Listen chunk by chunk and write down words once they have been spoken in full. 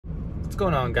What's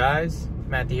going on, guys?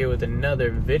 Matthew here with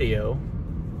another video.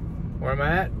 Where am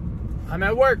I at? I'm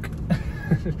at work.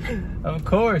 Of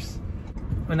course.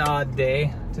 An odd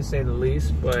day, to say the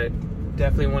least, but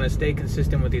definitely want to stay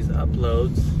consistent with these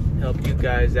uploads, help you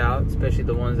guys out, especially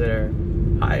the ones that are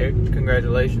hired.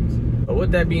 Congratulations. But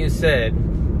with that being said,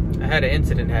 I had an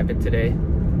incident happen today.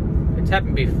 It's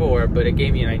happened before, but it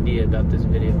gave me an idea about this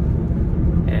video,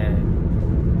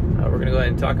 and we're gonna go ahead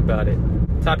and talk about it.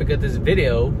 The topic of this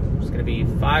video is gonna be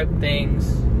 5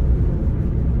 things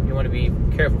you want to be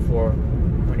careful for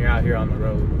when you're out here on the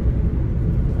road.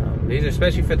 These are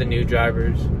especially for the new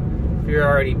drivers. If you've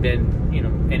already been,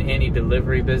 in any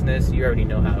delivery business, you already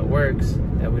know how it works,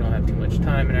 that we don't have too much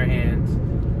time in our hands.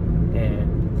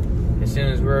 And as soon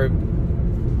as we're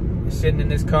sitting in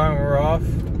this car and we're off,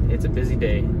 it's a busy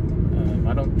day.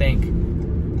 I don't think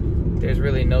there's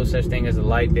really no such thing as a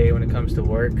light day when it comes to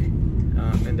work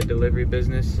in the delivery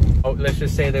business. Let's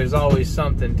just say there's always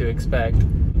something to expect.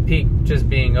 Peak just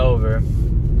being over.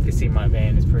 You can see my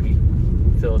van is pretty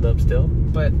filled up still,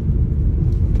 but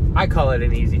I call it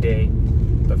an easy day,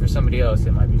 but for somebody else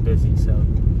it might be busy. So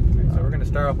we're gonna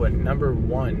start off with number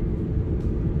 1,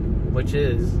 which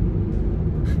is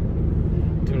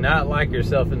do not lock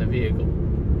yourself in the vehicle.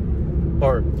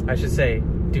 Or I should say,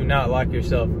 do not lock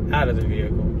yourself out of the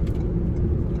vehicle.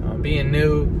 Being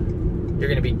new, you're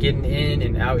gonna be getting in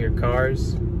and out your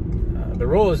cars. The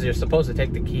rule is you're supposed to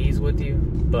take the keys with you,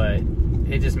 but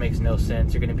it just makes no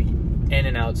sense. You're gonna be in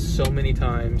and out so many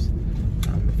times.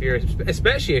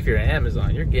 Especially if you're at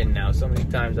Amazon, you're getting out so many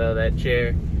times out of that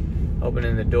chair,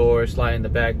 opening the door, sliding the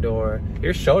back door.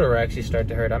 Your shoulder will actually start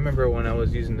to hurt. I remember when I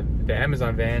was using the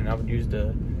Amazon van, I would use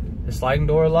the sliding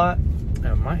door a lot,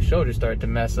 and my shoulder started to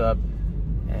mess up.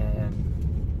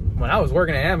 And when I was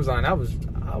working at Amazon, I was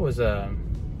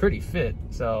pretty fit,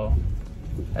 so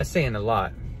that's saying a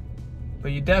lot.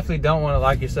 But you definitely don't want to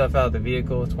lock yourself out of the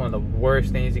vehicle. It's one of the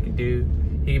worst things you can do.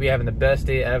 You could be having the best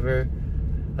day ever,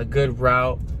 a good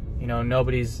route,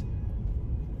 nobody's,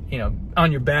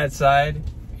 on your bad side,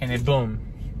 and then boom,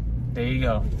 there you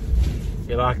go.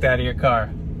 You're locked out of your car.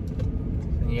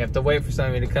 And you have to wait for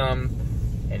somebody to come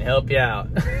and help you out.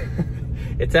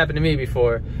 It's happened to me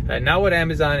before. Not with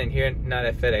Amazon and here, not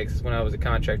at FedEx, when I was a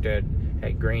contractor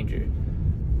at Granger.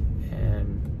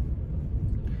 And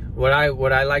what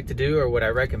I like to do, or what I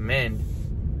recommend,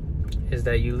 is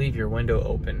that you leave your window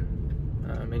open.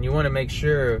 And you want to make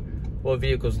sure what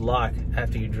vehicles lock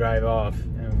after you drive off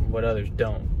and what others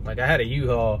don't. Like, I had a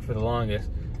U-Haul for the longest,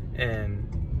 and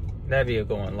that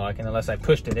vehicle won't lock unless I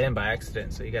pushed it in by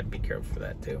accident, so you got to be careful for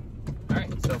that too. All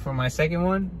right, so for my second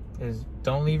one is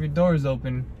don't leave your doors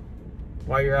open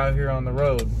while you're out here on the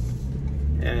road.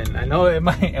 And I know it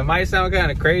might sound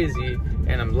kind of crazy,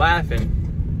 and I'm laughing,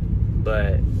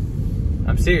 but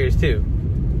I'm serious too.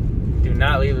 Do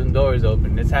not leave them doors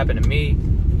open. This happened to me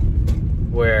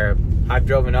where I've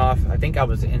driven off. I think I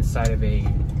was inside of I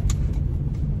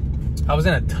was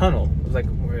in a tunnel. It was like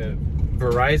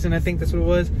Verizon, I think that's what it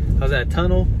was. I was in a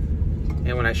tunnel,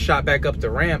 and when I shot back up the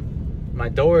ramp, my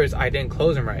doors, I didn't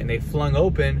close them right, and they flung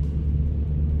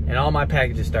open, and all my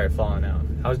packages started falling out.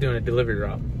 I was doing a delivery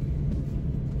route.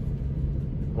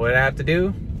 What did I have to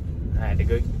do? I had to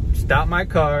go stop my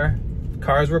car.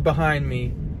 Cars were behind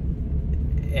me,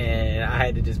 and I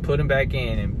had to just put them back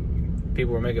in, and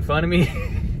people were making fun of me.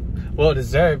 Well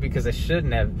deserved, because I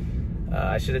shouldn't have.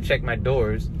 I should have checked my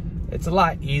doors. It's a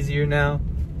lot easier now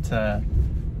to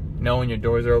know when your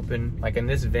doors are open. Like in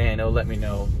this van, it'll let me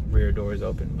know rear doors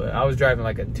open. But I was driving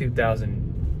like a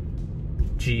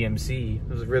 2000 GMC. It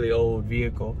was a really old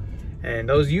vehicle. And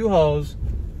those U-Hauls,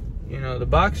 the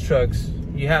box trucks,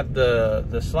 you have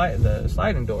the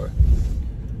sliding door,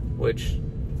 which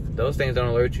those things don't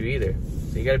alert you either.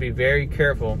 So you got to be very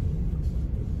careful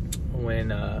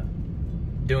when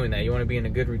doing that. You want to be in a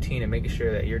good routine and making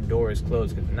sure that your door is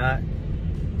closed, because if not,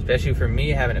 especially for me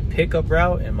having a pickup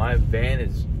route and my van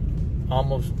is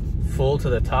almost full to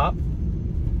the top,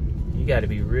 you got to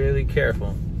be really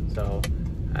careful. So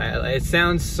it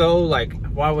sounds so like,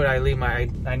 why would I leave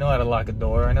I know how to lock a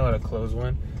door, I know how to close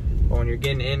one, but when you're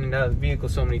getting in and out of the vehicle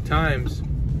so many times,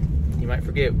 you might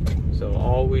forget. So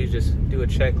always just do a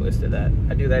checklist of that.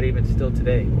 I do that even still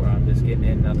today, where I'm just getting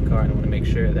in and out the car, and I want to make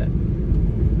sure that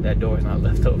that door is not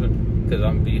left open, because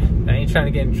I ain't trying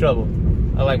to get in trouble.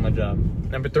 I like my job.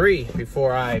 Number 3,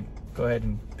 before I go ahead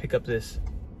and pick up this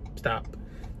stop,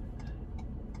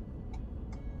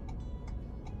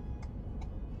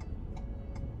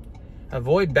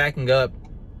 avoid backing up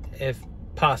if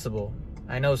possible.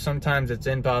 I know sometimes it's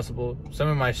impossible. Some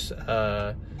of my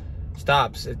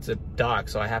stops, it's a dock,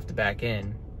 so I have to back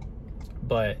in.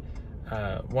 But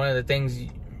one of the things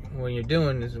when you're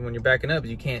doing is when you're backing up,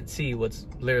 you can't see what's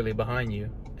literally behind you.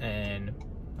 And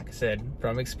like I said,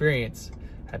 from experience,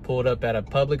 I pulled up at a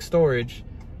public storage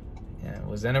and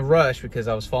was in a rush because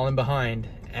I was falling behind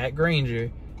at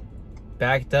Granger,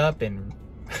 backed up and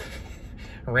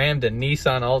rammed a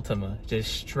Nissan Altima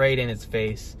just straight in its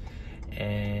face.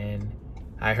 And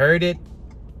I heard it.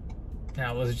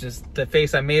 That was just, the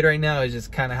face I made right now is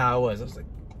just kind of how I was like,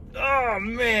 oh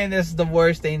man, this is the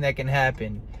worst thing that can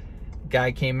happen.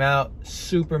 Guy came out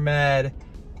super mad,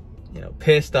 you know,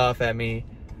 pissed off at me.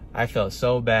 I felt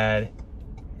so bad.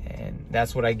 And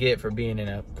that's what I get for being in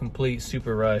a complete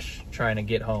super rush trying to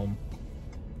get home.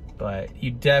 But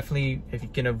you definitely, if you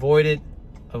can avoid it,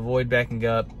 avoid backing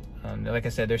up. Like I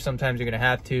said, there's sometimes you're gonna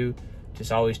have to.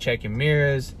 Just always check your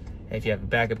mirrors. If you have a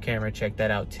backup camera, check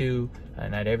that out too.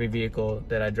 Not every vehicle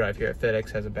that I drive here at FedEx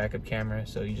has a backup camera,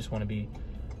 so you just want to be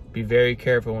very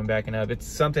careful when backing up. It's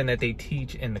something that they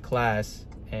teach in the class,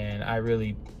 and I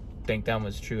really think that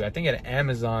was true. I think at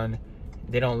Amazon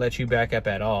they don't let you back up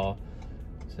at all,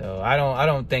 so I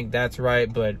don't think that's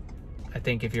right. But I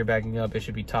think if you're backing up, it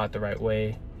should be taught the right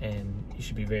way, and you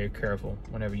should be very careful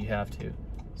whenever you have to.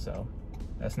 So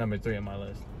that's number 3 on my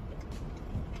list.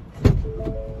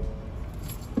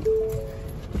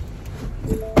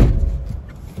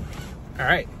 All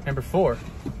right, number 4,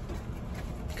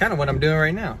 kind of what I'm doing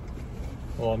right now.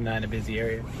 Well, I'm not in a busy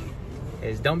area.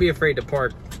 Is don't be afraid to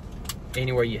park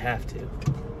anywhere you have to.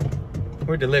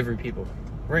 We're delivery people.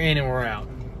 We're in and we're out,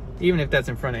 even if that's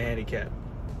in front of handicap.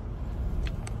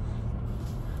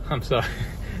 I'm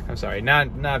sorry. Not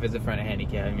if it's in front of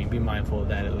handicap. I mean, be mindful of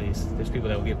that at least. There's people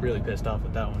that will get really pissed off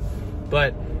with that one.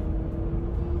 But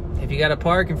if you got to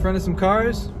park in front of some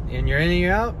cars and you're in and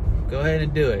you're out, go ahead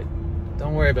and do it.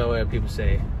 Don't worry about what people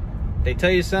say. They tell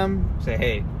you something, say,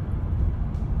 hey,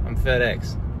 I'm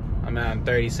FedEx. I'm out in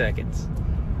 30 seconds.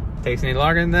 Takes any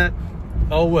longer than that?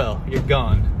 Oh well, you're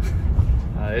gone.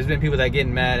 There's been people that have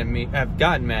gotten mad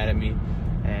at me,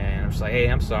 and I'm just like, hey,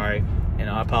 I'm sorry. You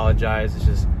know, I apologize. It's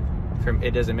just,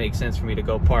 it doesn't make sense for me to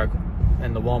go park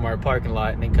in the Walmart parking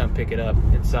lot and then come pick it up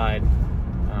inside.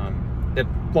 The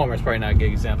Walmart's probably not a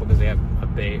good example because they have a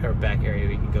bay or back area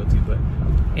that you can go to, but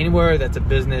anywhere that's a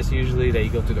business usually that you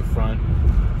go through the front,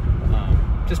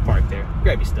 just park there,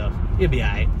 grab your stuff, you'll be all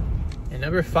right. And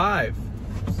number 5,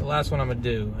 it's the last one I'm gonna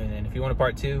do, and then if you want a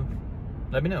part 2,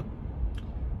 let me know.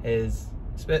 This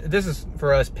is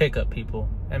for us pickup people.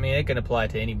 I mean, it can apply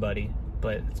to anybody,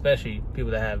 but especially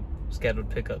people that have scheduled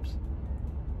pickups.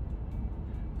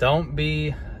 Don't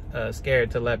be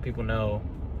scared to let people know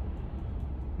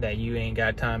that you ain't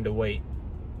got time to wait.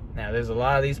 Now, there's a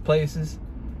lot of these places,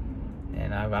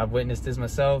 and I've witnessed this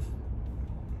myself.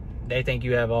 They think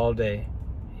you have all day.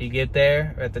 You get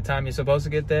there at the time you're supposed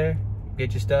to get there,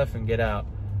 get your stuff and get out.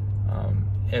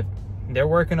 If they're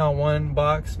working on 1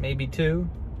 box, maybe 2,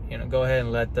 you know, go ahead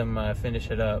and let them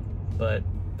finish it up. But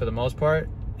for the most part,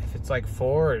 if it's like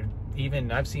 4, or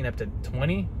even I've seen up to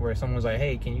 20, where someone's like,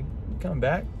 hey, can you come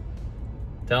back?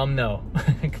 Tell them no,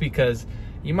 because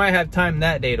you might have time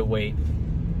that day to wait.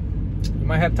 You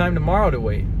might have time tomorrow to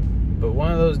wait. But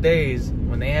one of those days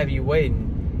when they have you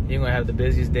waiting, you're gonna have the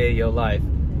busiest day of your life,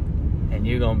 and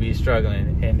you're gonna be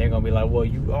struggling, and they're gonna be like, well,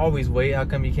 you always wait, how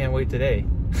come you can't wait today?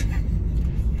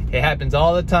 It happens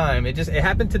all the time. It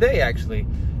happened today, actually.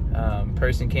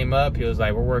 Person came up, he was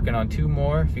like, we're working on 2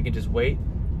 more, if you can just wait.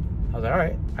 I was like, all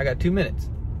right, I got 2 minutes.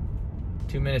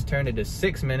 2 minutes turned into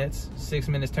 6 minutes. 6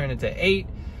 minutes turned into 8.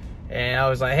 And I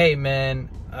was like, hey man,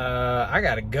 I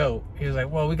gotta go. He was like,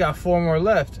 well, we got 4 more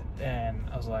left. And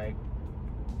I was like,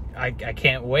 I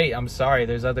can't wait. I'm sorry.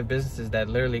 There's other businesses that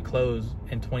literally close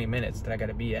in 20 minutes that I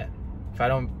gotta be at. If I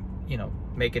don't, you know,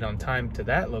 make it on time to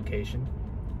that location,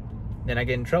 then I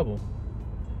get in trouble.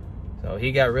 So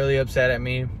he got really upset at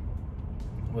me.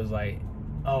 Was like,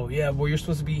 oh yeah, well, you're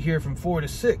supposed to be here from 4 to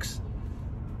 6.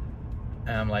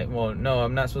 And I'm like, well, no,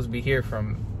 I'm not supposed to be here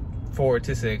from 4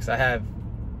 to 6. I have,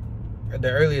 the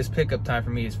earliest pickup time for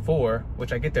me is 4,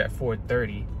 which I get there at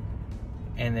 4:30.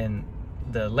 And then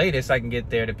the latest I can get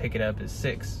there to pick it up is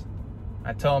 6.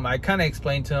 I told him, I kind of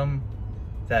explained to him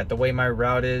that the way my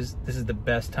route is, this is the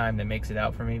best time that makes it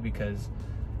out for me, because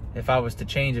if I was to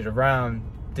change it around,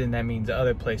 then that means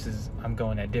other places I'm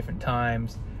going at different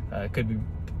times. Could be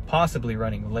possibly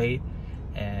running late,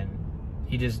 and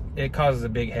it causes a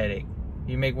big headache.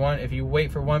 If you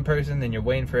wait for one person, then you're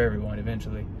waiting for everyone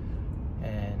eventually.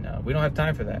 And we don't have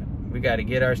time for that. We got to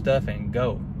get our stuff and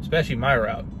go, especially my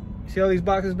route. You see all these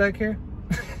boxes back here?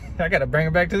 I got to bring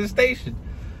them back to the station.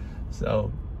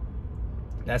 So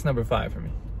that's number 5 for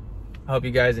me. I hope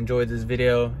you guys enjoyed this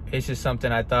video. It's just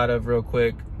something I thought of real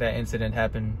quick. That incident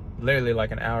happened literally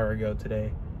like an hour ago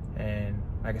today, And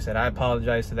like I said, I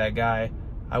apologize to that guy.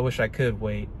 I wish I could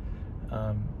wait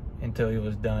until he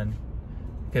was done,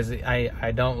 because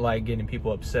I don't like getting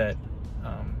people upset.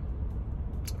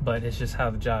 But it's just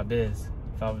how the job is.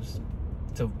 If I was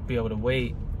to be able to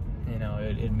wait, you know,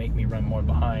 it'd make me run more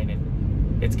behind,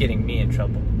 and it's getting me in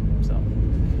trouble. So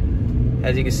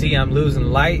as you can see, I'm losing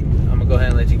light. I'm gonna go ahead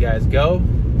and let you guys go.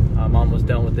 I'm almost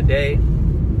done with the day.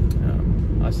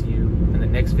 I'll see you in the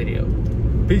next video.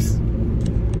 Peace.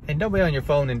 And don't be on your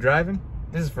phone and driving.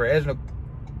 This is for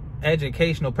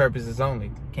educational purposes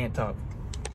only. Can't talk.